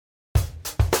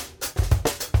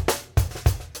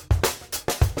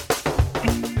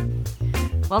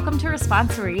Welcome to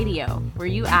Response Radio, where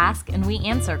you ask and we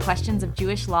answer questions of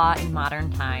Jewish law in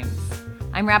modern times.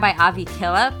 I'm Rabbi Avi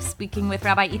Killip, speaking with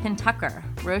Rabbi Ethan Tucker,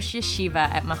 Rosh Yeshiva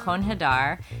at Machon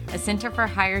Hadar, a center for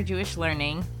higher Jewish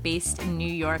learning based in New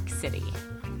York City.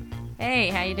 Hey,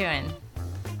 how you doing?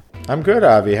 I'm good,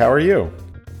 Avi. How are you?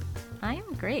 I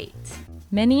am great.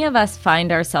 Many of us find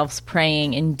ourselves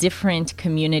praying in different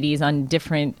communities on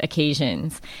different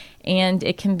occasions, and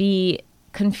it can be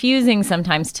confusing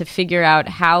sometimes to figure out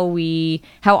how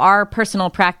our personal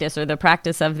practice or the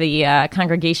practice of the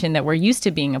congregation that we're used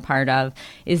to being a part of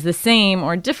is the same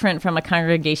or different from a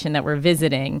congregation that we're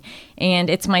visiting. And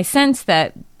it's my sense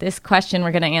that this question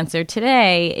we're going to answer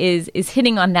today is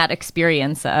hitting on that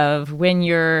experience of when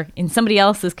you're in somebody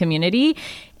else's community.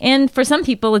 And for some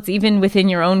people, it's even within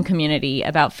your own community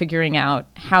about figuring out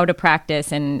how to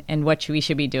practice and what we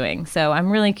should be doing. So I'm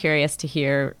really curious to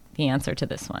hear the answer to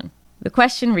this one. The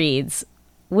question reads,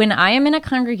 when I am in a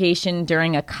congregation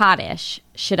during a Kaddish,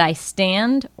 should I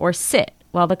stand or sit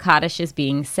while the Kaddish is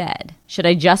being said? Should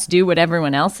I just do what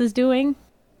everyone else is doing?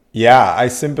 Yeah, I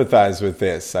sympathize with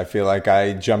this. I feel like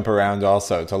I jump around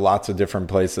also to lots of different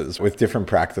places with different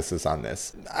practices on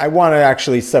this. I want to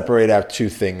actually separate out two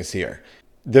things here.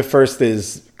 The first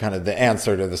is kind of the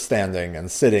answer to the standing and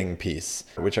sitting piece,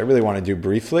 which I really want to do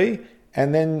briefly.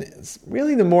 And then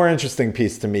really the more interesting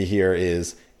piece to me here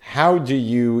is, how do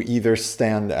you either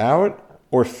stand out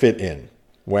or fit in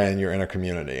when you're in a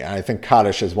community? And I think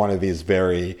Kaddish is one of these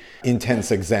very intense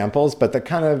examples, but that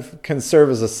kind of can serve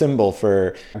as a symbol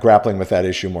for grappling with that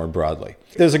issue more broadly.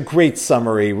 There's a great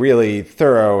summary, really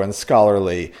thorough and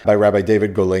scholarly, by Rabbi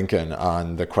David Golinkin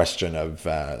on the question of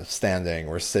standing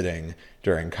or sitting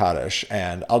during Kaddish.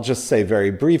 And I'll just say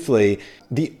very briefly,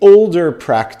 the older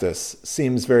practice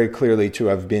seems very clearly to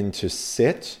have been to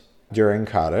sit during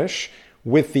Kaddish,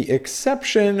 with the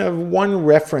exception of one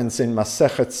reference in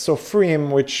Masechet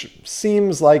Sofrim, which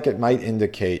seems like it might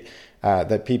indicate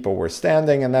that people were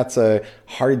standing, and that's a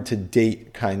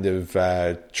hard-to-date kind of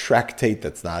tractate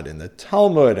that's not in the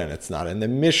Talmud and it's not in the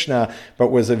Mishnah,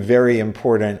 but was a very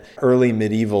important early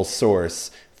medieval source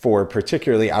for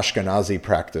particularly Ashkenazi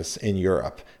practice in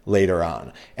Europe later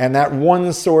on. And that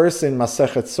one source in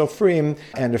Masechet Sofrim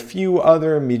and a few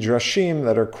other midrashim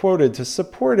that are quoted to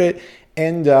support it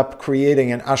end up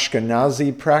creating an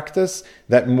Ashkenazi practice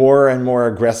that more and more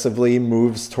aggressively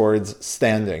moves towards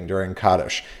standing during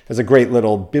Kaddish. There's a great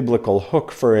little biblical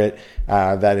hook for it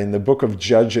that in the book of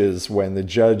Judges, when the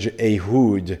judge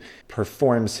Ehud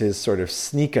performs his sort of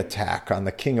sneak attack on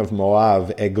the king of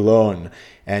Moab, Eglon,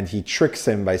 and he tricks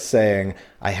him by saying,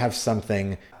 I have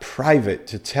something private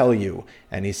to tell you.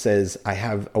 And he says, I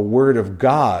have a word of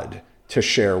God to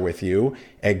share with you.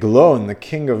 Eglon, the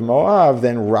king of Moab,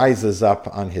 then rises up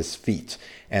on his feet.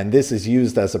 And this is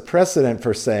used as a precedent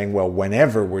for saying, well,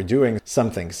 whenever we're doing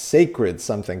something sacred,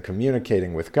 something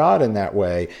communicating with God in that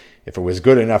way, if it was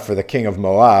good enough for the king of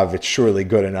Moab, it's surely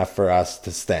good enough for us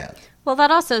to stand. Well,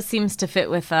 that also seems to fit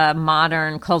with a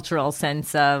modern cultural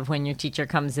sense of when your teacher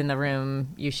comes in the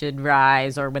room, you should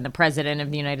rise, or when the president of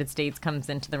the United States comes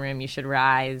into the room, you should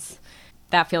rise.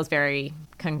 That feels very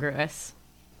congruous.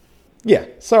 Yeah,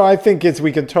 so I think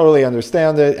we could totally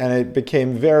understand it, and it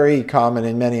became very common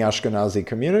in many Ashkenazi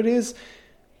communities,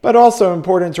 but also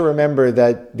important to remember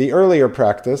that the earlier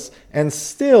practice, and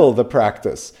still the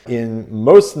practice in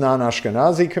most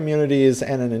non-Ashkenazi communities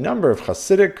and in a number of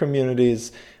Hasidic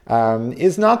communities,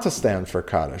 is not to stand for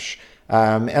Kaddish.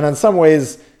 And in some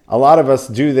ways, a lot of us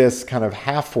do this kind of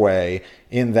halfway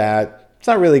in that it's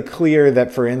not really clear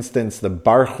that, for instance, the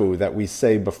Barchu that we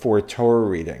say before Torah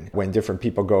reading, when different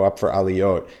people go up for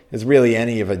Aliyot, is really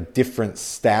any of a different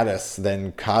status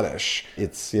than Kaddish.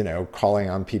 It's, calling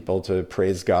on people to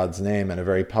praise God's name in a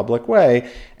very public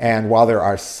way. And while there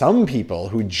are some people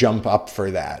who jump up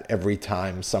for that every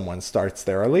time someone starts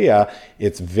their Aliyah,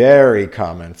 it's very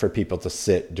common for people to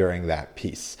sit during that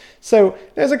piece. So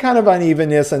there's a kind of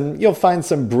unevenness, and you'll find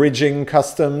some bridging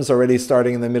customs already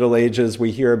starting in the Middle Ages.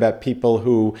 We hear about people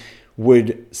who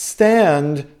would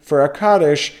stand for a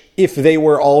Kaddish if they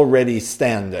were already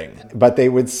standing, but they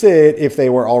would sit if they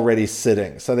were already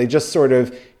sitting. So they just sort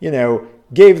of,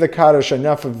 gave the Kaddish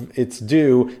enough of its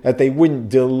due that they wouldn't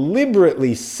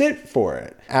deliberately sit for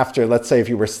it. After, let's say, if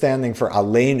you were standing for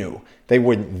Aleinu, they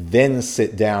wouldn't then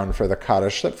sit down for the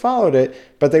Kaddish that followed it,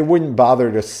 but they wouldn't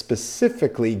bother to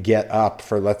specifically get up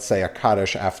for, let's say, a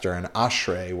Kaddish after an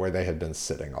Ashrei where they had been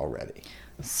sitting already.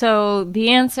 So the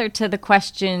answer to the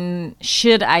question,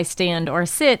 should I stand or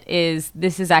sit, is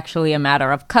this is actually a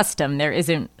matter of custom. There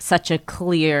isn't such a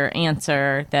clear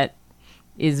answer that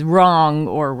is wrong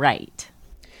or right.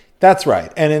 That's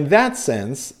right. And in that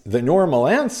sense, the normal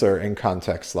answer in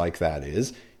contexts like that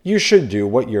is, you should do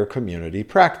what your community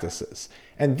practices.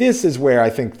 And this is where I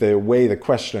think the way the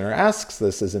questioner asks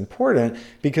this is important,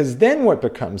 because then what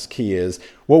becomes key is,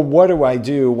 well, what do I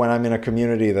do when I'm in a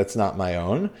community that's not my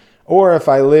own? Or if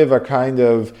I live a kind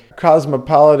of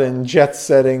cosmopolitan,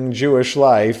 jet-setting Jewish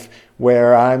life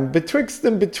where I'm betwixt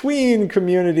and between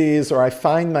communities, or I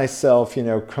find myself,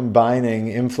 combining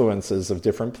influences of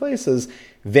different places,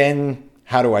 then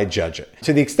how do I judge it?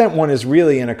 To the extent one is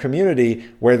really in a community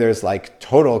where there's like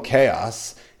total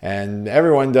chaos and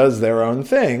everyone does their own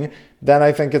thing, then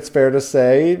I think it's fair to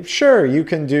say, sure, you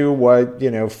can do what,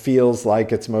 feels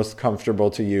like it's most comfortable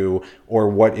to you, or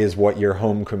what your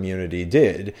home community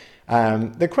did.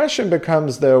 The question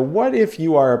becomes, though, what if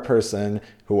you are a person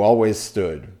who always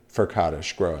stood for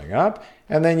Kaddish growing up,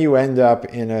 and then you end up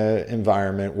in an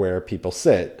environment where people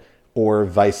sit, or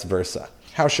vice versa?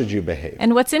 How should you behave?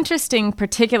 And what's interesting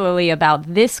particularly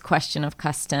about this question of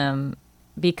custom,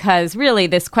 because really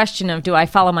this question of do I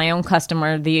follow my own custom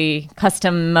or the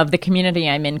custom of the community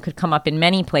I'm in could come up in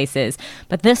many places.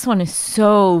 But this one is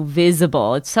so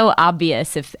visible. It's so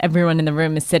obvious if everyone in the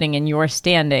room is sitting and you're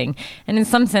standing. And in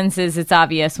some senses, it's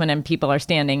obvious when people are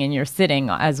standing and you're sitting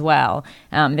as well.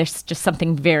 There's just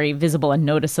something very visible and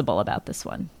noticeable about this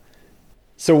one.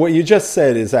 So what you just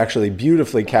said is actually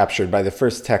beautifully captured by the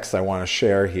first text I want to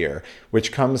share here,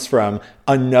 which comes from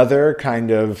another kind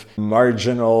of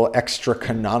marginal,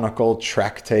 extra-canonical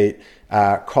tractate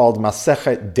called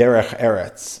Masechet Derech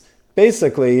Eretz.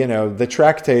 Basically, the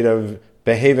tractate of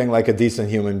behaving like a decent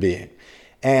human being.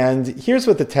 And here's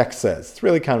what the text says. It's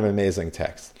really kind of an amazing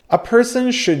text. A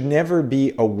person should never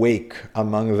be awake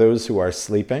among those who are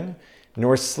sleeping,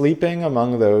 nor sleeping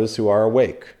among those who are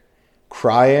awake.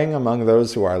 Crying among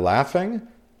those who are laughing,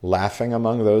 laughing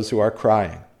among those who are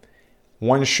crying.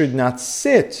 One should not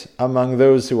sit among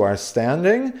those who are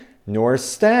standing, nor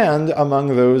stand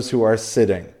among those who are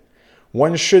sitting.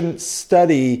 One shouldn't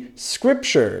study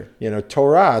scripture,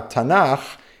 Torah,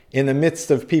 Tanakh, in the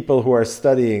midst of people who are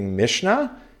studying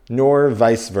Mishnah, nor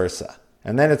vice versa.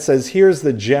 And then it says, here's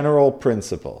the general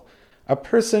principle. A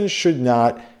person should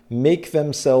not make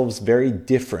themselves very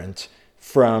different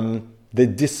from the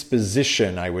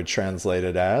disposition, I would translate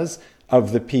it as,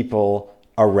 of the people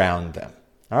around them.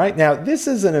 All right, now this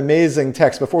is an amazing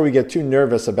text. Before we get too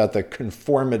nervous about the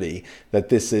conformity that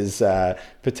this is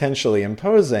potentially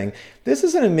imposing, this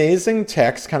is an amazing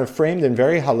text kind of framed in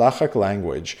very halachic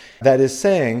language that is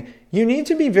saying you need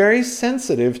to be very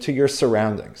sensitive to your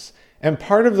surroundings. And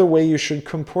part of the way you should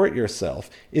comport yourself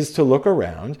is to look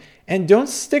around and don't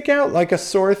stick out like a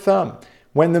sore thumb.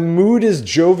 When the mood is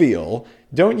jovial,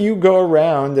 don't you go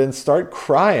around and start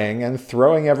crying and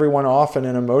throwing everyone off in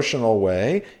an emotional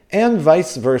way, and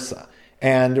vice versa.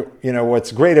 And,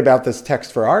 what's great about this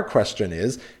text for our question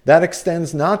is that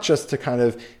extends not just to kind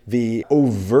of the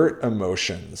overt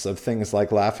emotions of things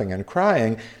like laughing and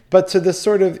crying, but to the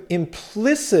sort of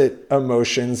implicit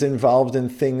emotions involved in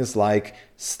things like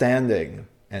standing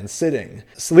and sitting,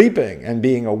 sleeping and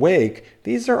being awake.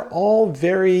 These are all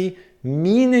very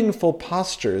meaningful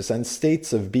postures and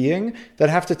states of being that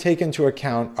have to take into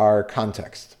account our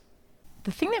context.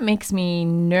 The thing that makes me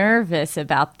nervous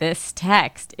about this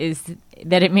text is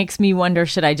that it makes me wonder,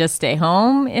 should I just stay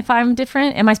home if I'm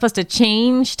different? Am I supposed to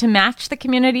change to match the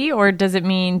community? Or does it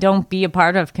mean don't be a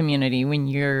part of community when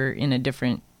you're in a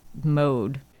different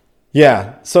mode?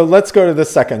 Yeah, so let's go to the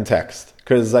second text,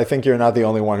 because I think you're not the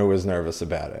only one who is nervous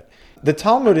about it. The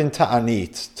Talmud in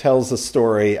Ta'anit tells a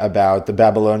story about the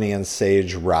Babylonian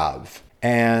sage Rav.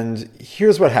 And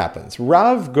here's what happens.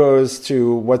 Rav goes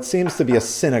to what seems to be a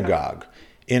synagogue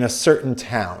in a certain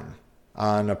town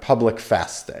on a public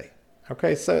fast day.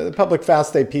 Okay, so the public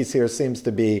fast day piece here seems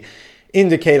to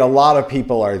indicate a lot of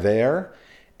people are there.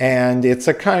 And it's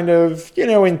a kind of,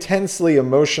 intensely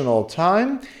emotional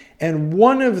time. And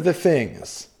one of the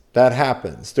things that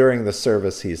happens during the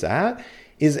service he's at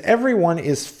is everyone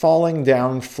is falling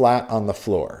down flat on the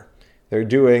floor. They're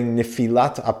doing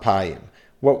nifilat apayim.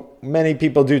 What many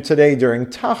people do today during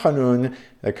Tachanun,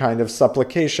 the kind of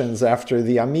supplications after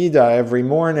the Amida every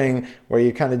morning, where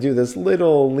you kind of do this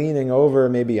little leaning over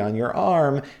maybe on your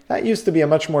arm, that used to be a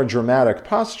much more dramatic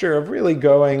posture of really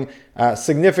going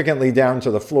significantly down to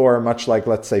the floor, much like,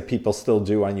 let's say, people still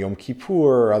do on Yom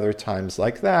Kippur or other times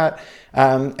like that.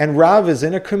 And Rav is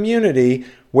in a community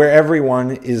where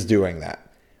everyone is doing that.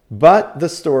 But the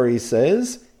story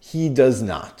says he does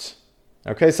not.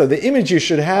 Okay, so the image you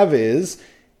should have is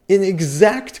in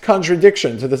exact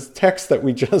contradiction to this text that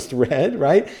we just read,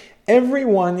 right?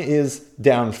 Everyone is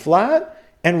down flat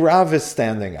and Rav is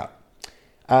standing up.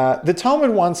 The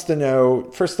Talmud wants to know,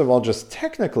 first of all, just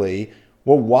technically,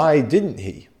 well, why didn't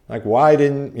he? Like, why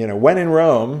didn't, when in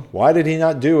Rome, why did he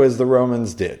not do as the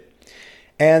Romans did?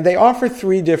 And they offer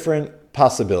three different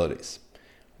possibilities.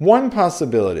 One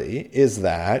possibility is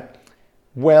that,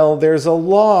 well, there's a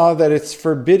law that it's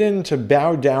forbidden to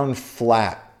bow down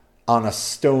flat on a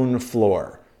stone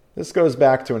floor. This goes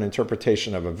back to an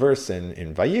interpretation of a verse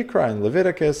in Vayikra, in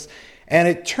Leviticus, and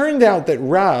it turned out that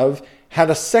Rav had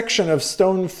a section of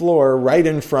stone floor right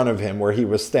in front of him where he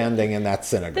was standing in that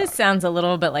synagogue. This sounds a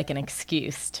little bit like an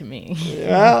excuse to me.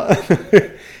 Well,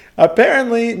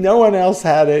 apparently no one else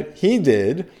had it. He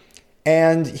did.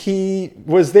 And he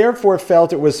was therefore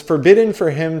felt it was forbidden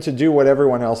for him to do what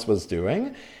everyone else was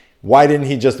doing. Why didn't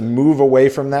he just move away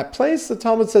from that place? The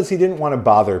Talmud says he didn't want to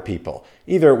bother people.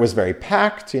 Either it was very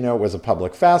packed, it was a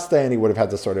public fast day and he would have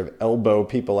had to sort of elbow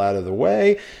people out of the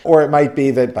way. Or it might be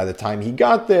that by the time he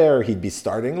got there, he'd be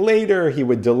starting later, he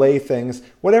would delay things.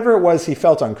 Whatever it was, he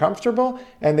felt uncomfortable.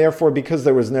 And therefore, because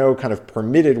there was no kind of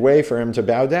permitted way for him to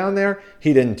bow down there,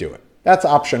 he didn't do it. That's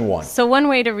option one. So one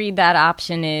way to read that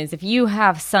option is if you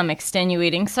have some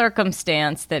extenuating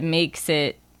circumstance that makes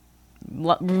it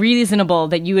reasonable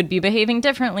that you would be behaving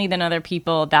differently than other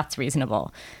people, that's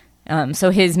reasonable. So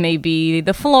his may be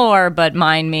the floor, but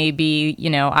mine may be,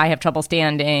 I have trouble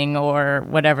standing or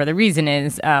whatever the reason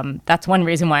is. That's one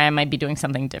reason why I might be doing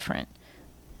something different.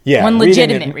 Yeah, one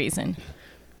legitimate reason.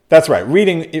 That's right.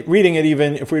 Reading it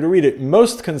even, if we were to read it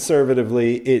most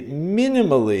conservatively, it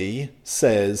minimally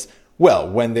says, well,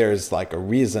 when there's like a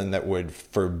reason that would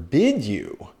forbid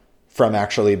you from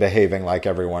actually behaving like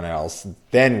everyone else,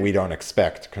 then we don't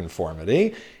expect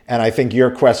conformity. And I think your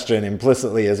question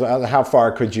implicitly is, well, how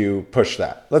far could you push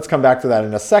that? Let's come back to that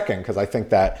in a second, because I think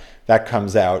that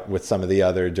comes out with some of the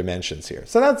other dimensions here.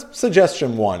 So that's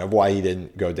suggestion one of why he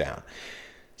didn't go down.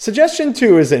 Suggestion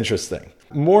two is interesting.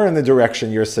 More in the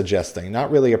direction you're suggesting,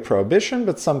 not really a prohibition,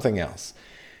 but something else.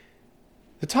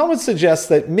 The Talmud suggests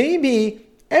that maybe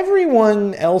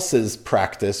everyone else's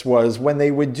practice was when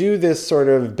they would do this sort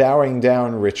of bowing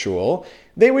down ritual,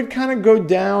 they would kind of go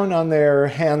down on their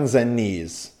hands and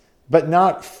knees, but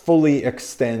not fully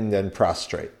extend and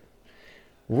prostrate.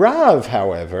 Rav,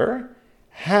 however,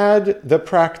 had the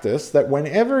practice that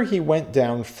whenever he went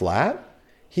down flat,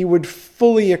 he would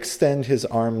fully extend his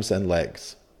arms and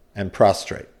legs and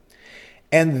prostrate.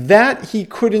 And that he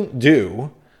couldn't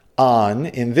do on,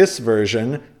 in this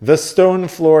version, the stone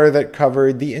floor that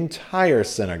covered the entire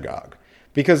synagogue.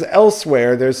 Because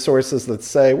elsewhere, there's sources that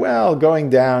say, well, going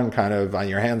down kind of on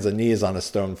your hands and knees on a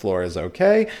stone floor is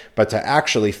okay, but to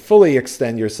actually fully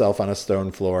extend yourself on a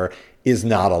stone floor is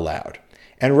not allowed.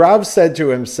 And Rav said to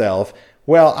himself,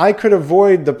 well, I could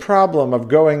avoid the problem of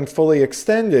going fully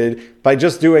extended by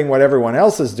just doing what everyone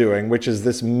else is doing, which is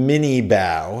this mini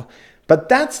bow. But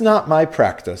that's not my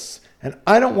practice. And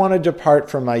I don't want to depart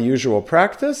from my usual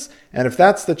practice. And if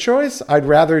that's the choice, I'd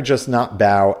rather just not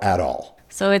bow at all.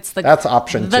 So that's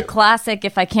option the two. Classic,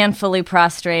 if I can't fully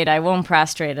prostrate, I won't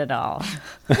prostrate at all.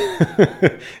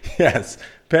 Yes,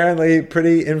 apparently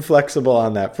pretty inflexible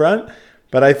on that front.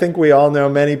 But I think we all know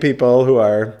many people who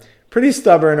are pretty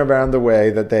stubborn around the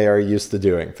way that they are used to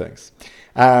doing things.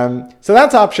 So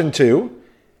that's option two.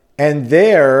 And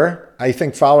there, I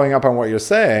think following up on what you're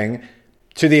saying,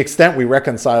 to the extent we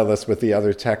reconcile this with the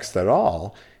other text at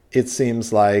all, it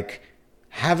seems like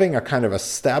having a kind of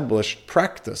established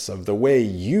practice of the way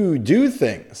you do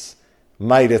things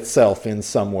might itself in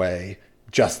some way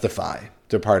justify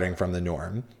departing from the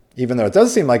norm, even though it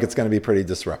does seem like it's going to be pretty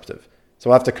disruptive. So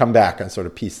we'll have to come back and sort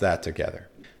of piece that together.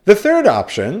 The third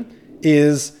option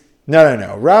is,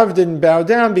 no, Rav didn't bow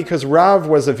down because Rav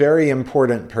was a very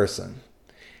important person.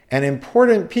 And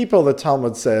important people, the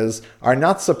Talmud says, are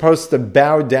not supposed to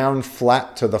bow down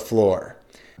flat to the floor.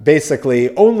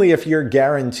 Basically, only if you're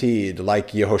guaranteed,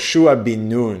 like Yehoshua bin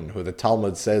Nun, who the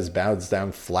Talmud says bows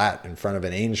down flat in front of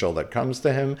an angel that comes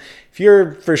to him, if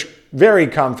you're very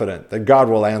confident that God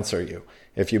will answer you,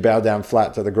 if you bow down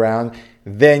flat to the ground,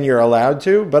 then you're allowed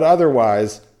to. But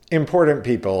otherwise, important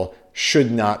people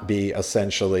should not be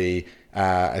essentially,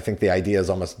 I think the idea is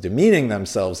almost demeaning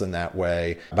themselves in that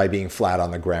way by being flat on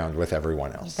the ground with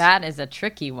everyone else. That is a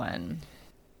tricky one.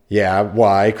 Yeah,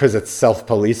 why? Because it's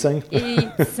self-policing?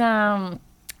 It's,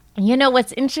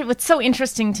 what's so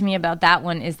interesting to me about that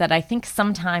one is that I think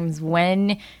sometimes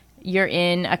when you're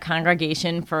in a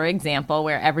congregation, for example,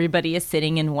 where everybody is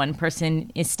sitting and one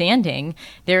person is standing,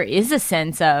 there is a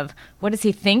sense of, what does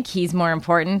he think? He's more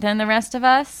important than the rest of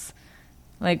us?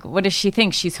 Like, what does she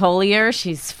think? She's holier,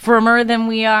 she's firmer than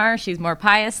we are, she's more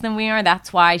pious than we are.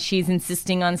 That's why she's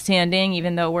insisting on standing,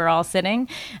 even though we're all sitting.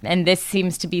 And this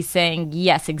seems to be saying,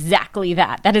 yes, exactly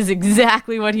that. That is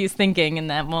exactly what he's thinking in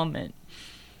that moment.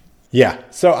 Yeah.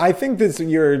 So I think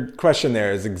your question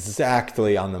there is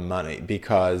exactly on the money,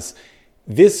 because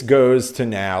this goes to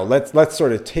now, let's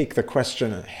sort of take the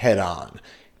question head on.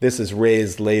 This is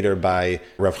raised later by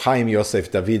Rav Chaim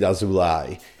Yosef David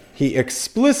Azulai. He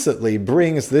explicitly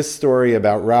brings this story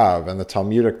about Rav and the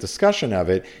Talmudic discussion of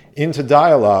it into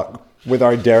dialogue with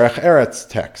our Derech Eretz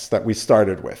text that we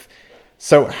started with.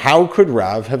 So how could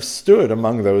Rav have stood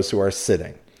among those who are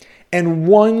sitting? And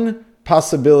one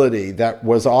possibility that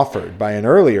was offered by an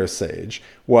earlier sage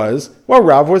was, well,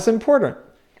 Rav was important.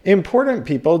 Important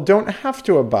people don't have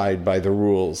to abide by the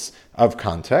rules of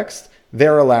context.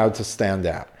 They're allowed to stand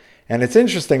out. And it's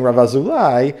interesting, Rav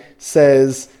Azulai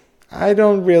says, I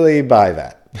don't really buy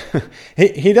that.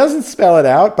 He doesn't spell it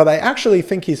out, but I actually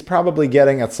think he's probably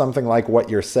getting at something like what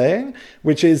you're saying,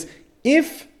 which is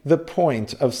if the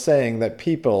point of saying that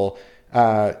people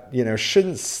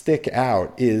shouldn't stick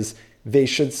out is they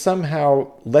should somehow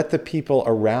let the people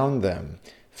around them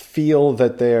feel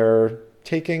that they're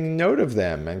taking note of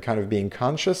them and kind of being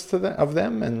conscious of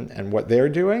them and what they're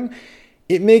doing,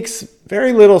 it makes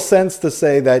very little sense to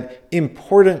say that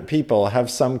important people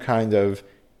have some kind of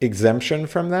exemption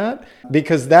from that,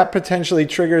 because that potentially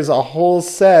triggers a whole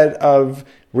set of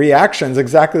reactions,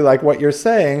 exactly like what you're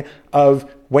saying,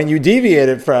 of when you deviate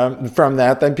it from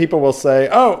that, then people will say,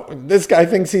 oh, this guy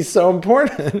thinks he's so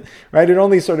important, right? It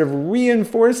only sort of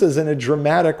reinforces in a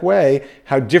dramatic way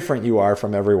how different you are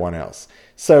from everyone else.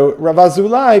 So Rav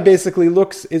Azulai basically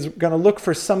is going to look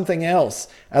for something else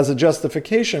as a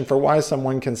justification for why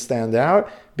someone can stand out,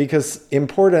 because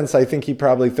importance, I think he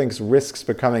probably thinks, risks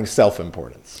becoming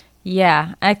self-importance.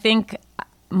 Yeah, I think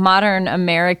modern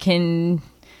American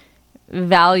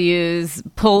values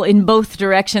pull in both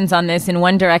directions on this. In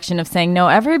one direction of saying, no,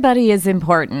 everybody is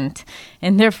important,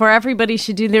 and therefore everybody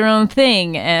should do their own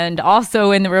thing. And also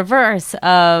in the reverse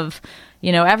of,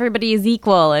 everybody is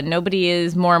equal and nobody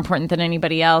is more important than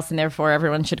anybody else, and therefore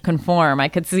everyone should conform. I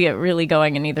could see it really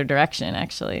going in either direction,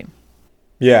 actually.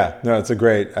 Yeah, no, that's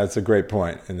a great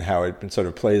point in how it sort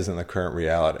of plays in the current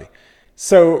reality.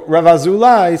 So Rav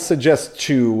Azulai suggests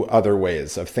two other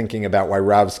ways of thinking about why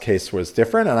Rav's case was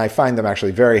different, and I find them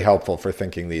actually very helpful for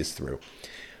thinking these through.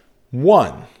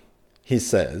 One, he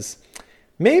says,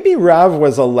 maybe Rav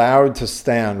was allowed to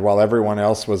stand while everyone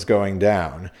else was going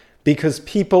down because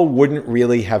people wouldn't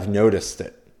really have noticed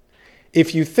it.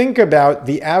 If you think about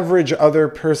the average other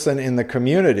person in the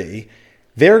community,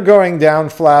 they're going down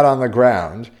flat on the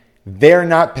ground. They're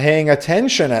not paying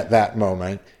attention at that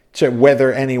moment to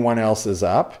whether anyone else is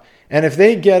up. And if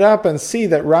they get up and see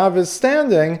that Rav is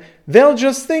standing, they'll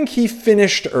just think he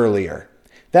finished earlier.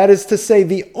 That is to say,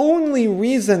 the only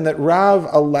reason that Rav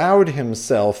allowed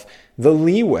himself the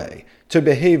leeway to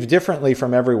behave differently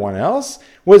from everyone else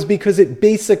was because it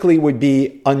basically would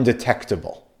be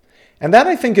undetectable. And that,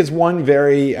 I think, is one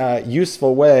very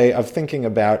useful way of thinking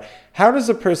about how does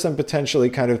a person potentially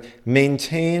kind of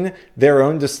maintain their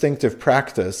own distinctive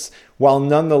practice while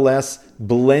nonetheless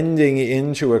blending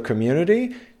into a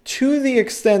community to the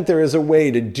extent there is a way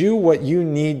to do what you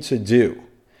need to do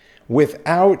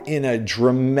without, in a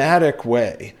dramatic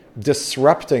way,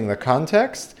 disrupting the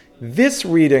context. This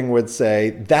reading would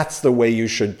say that's the way you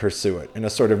should pursue it, in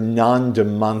a sort of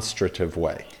non-demonstrative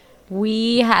way.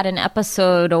 We had an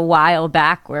episode a while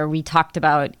back where we talked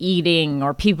about eating,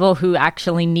 or people who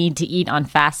actually need to eat on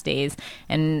fast days.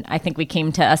 And I think we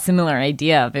came to a similar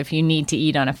idea of if you need to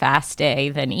eat on a fast day,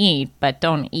 then eat, but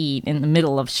don't eat in the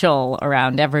middle of shul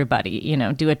around everybody.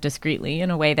 Do it discreetly in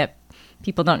a way that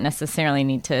people don't necessarily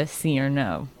need to see or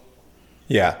know.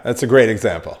 Yeah, that's a great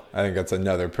example. I think that's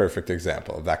another perfect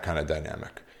example of that kind of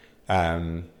dynamic.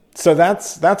 So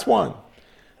that's one.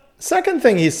 Second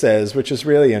thing he says, which is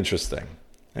really interesting,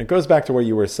 and it goes back to what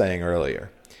you were saying earlier.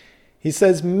 He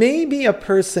says maybe a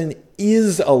person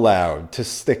is allowed to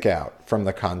stick out from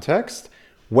the context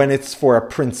when it's for a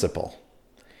principle,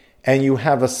 and you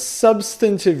have a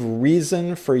substantive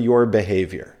reason for your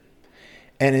behavior.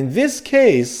 And in this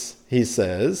case, he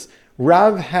says,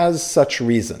 Rav has such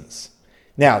reasons.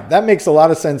 Now, that makes a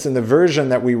lot of sense in the version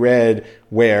that we read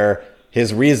where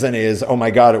his reason is, oh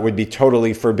my God, it would be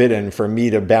totally forbidden for me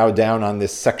to bow down on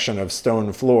this section of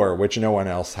stone floor, which no one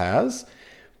else has.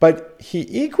 But he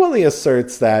equally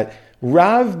asserts that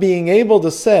Rav being able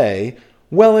to say,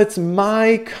 well, it's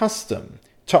my custom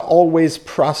to always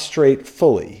prostrate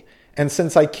fully. And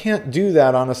since I can't do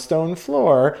that on a stone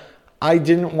floor, I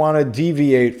didn't want to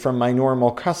deviate from my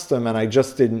normal custom and I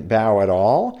just didn't bow at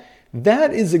all,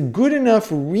 that is a good enough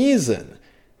reason,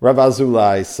 Rav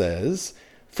Azulai says,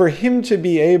 for him to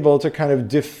be able to kind of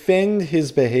defend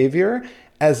his behavior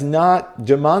as not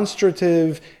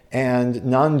demonstrative and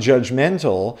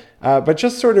non-judgmental, but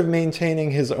just sort of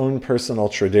maintaining his own personal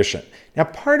tradition. Now,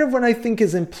 part of what I think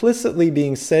is implicitly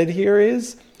being said here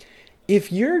is,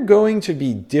 if you're going to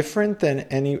be different than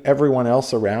everyone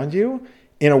else around you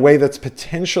in a way that's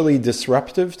potentially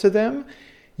disruptive to them,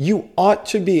 you ought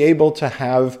to be able to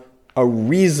have a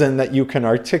reason that you can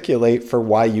articulate for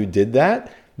why you did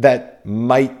that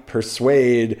might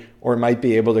persuade or might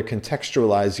be able to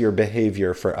contextualize your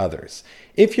behavior for others.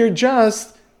 If you're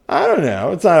just, I don't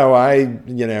know, it's not how I,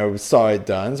 saw it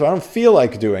done, so I don't feel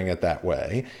like doing it that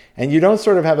way, and you don't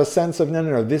sort of have a sense of,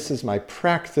 no, this is my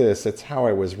practice, it's how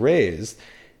I was raised,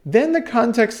 then the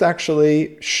context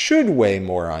actually should weigh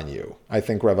more on you, I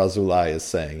think Rav Azulai is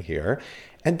saying here.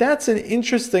 And that's an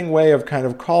interesting way of kind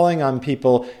of calling on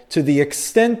people, to the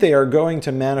extent they are going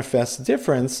to manifest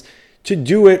difference, to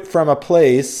do it from a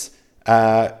place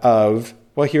of,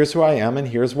 well, here's who I am and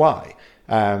here's why.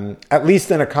 At least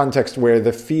in a context where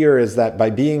the fear is that by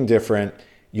being different,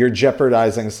 you're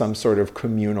jeopardizing some sort of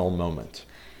communal moment.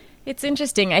 It's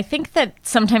interesting. I think that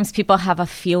sometimes people have a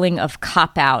feeling of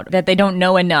cop-out, that they don't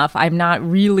know enough. I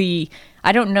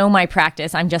don't know my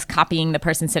practice. I'm just copying the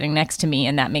person sitting next to me,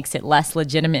 and that makes it less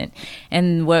legitimate.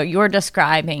 And what you're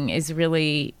describing is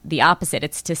really the opposite.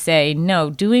 It's to say,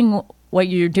 no, doing what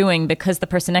you're doing because the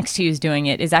person next to you is doing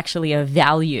it is actually a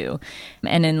value.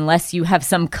 And unless you have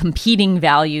some competing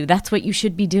value, that's what you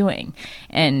should be doing.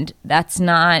 And that's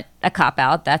not a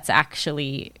cop-out. That's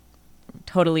actually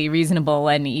totally reasonable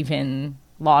and even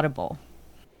laudable.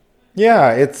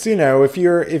 Yeah, it's,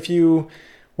 if you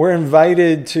were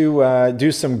invited to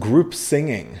do some group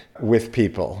singing with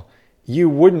people, you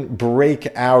wouldn't break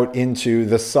out into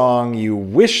the song you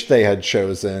wish they had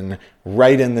chosen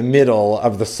right in the middle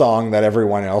of the song that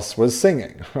everyone else was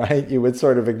singing, right? You would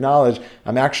sort of acknowledge,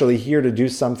 I'm actually here to do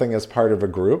something as part of a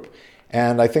group.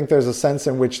 And I think there's a sense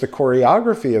in which the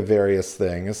choreography of various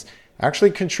things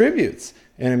actually contributes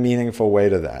in a meaningful way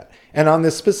to that. And on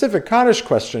this specific Kaddish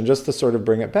question, just to sort of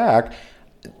bring it back,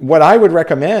 what I would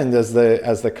recommend as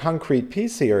the concrete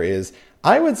piece here is,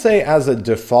 I would say as a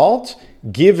default,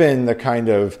 given the kind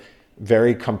of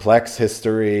very complex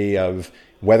history of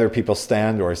whether people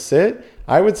stand or sit,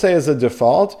 I would say as a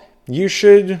default, you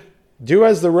should do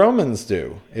as the Romans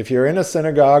do. If you're in a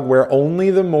synagogue where only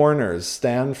the mourners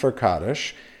stand for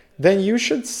Kaddish, then you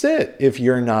should sit if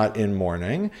you're not in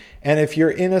mourning. And if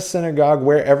you're in a synagogue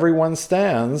where everyone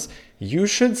stands, you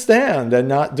should stand and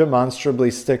not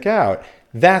demonstrably stick out.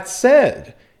 That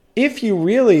said, if you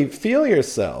really feel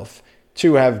yourself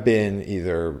to have been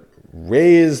either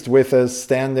raised with a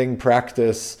standing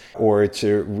practice or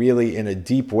to really in a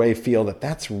deep way feel that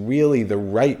that's really the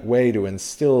right way to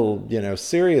instill,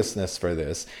 seriousness for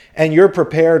this, and you're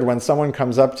prepared when someone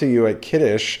comes up to you at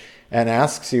Kiddush and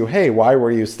asks you, hey, why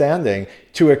were you standing,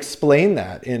 to explain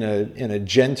that in a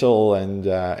gentle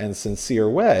and sincere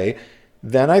way,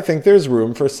 then I think there's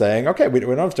room for saying, okay, we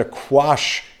don't have to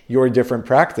quash your different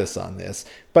practice on this,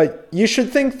 but you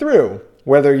should think through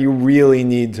whether you really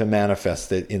need to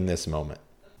manifest it in this moment.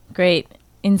 Great.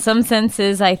 In some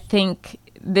senses, I think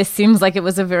this seems like it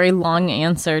was a very long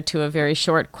answer to a very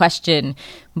short question,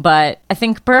 but I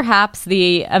think perhaps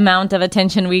the amount of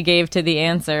attention we gave to the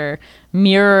answer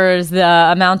mirrors the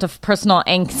amount of personal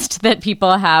angst that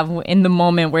people have in the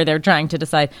moment where they're trying to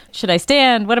decide, should I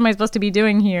stand? What am I supposed to be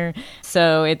doing here?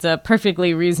 So it's a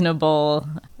perfectly reasonable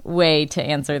way to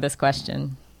answer this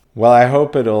question. Well, I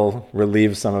hope it'll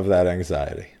relieve some of that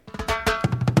anxiety.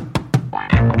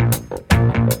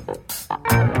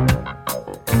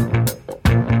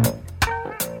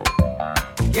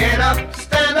 Get up,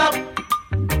 stand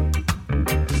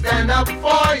up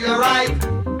for your right.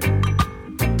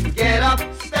 Get up,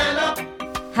 stand up.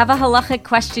 Have a halachic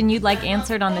question you'd like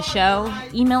answered on the show?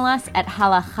 Email us at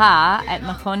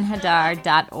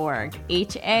halacha@machonhadar.org,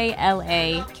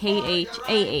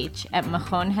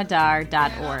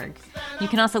 halakah@machonhadar.org. You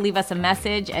can also leave us a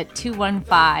message at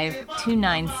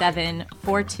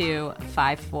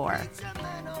 215-297-4254.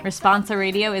 Responsa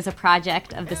Radio is a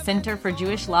project of the Center for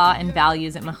Jewish Law and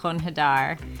Values at Machon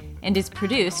Hadar and is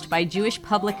produced by Jewish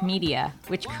Public Media,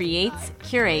 which creates,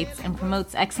 curates, and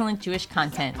promotes excellent Jewish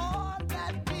content.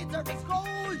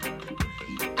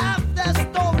 After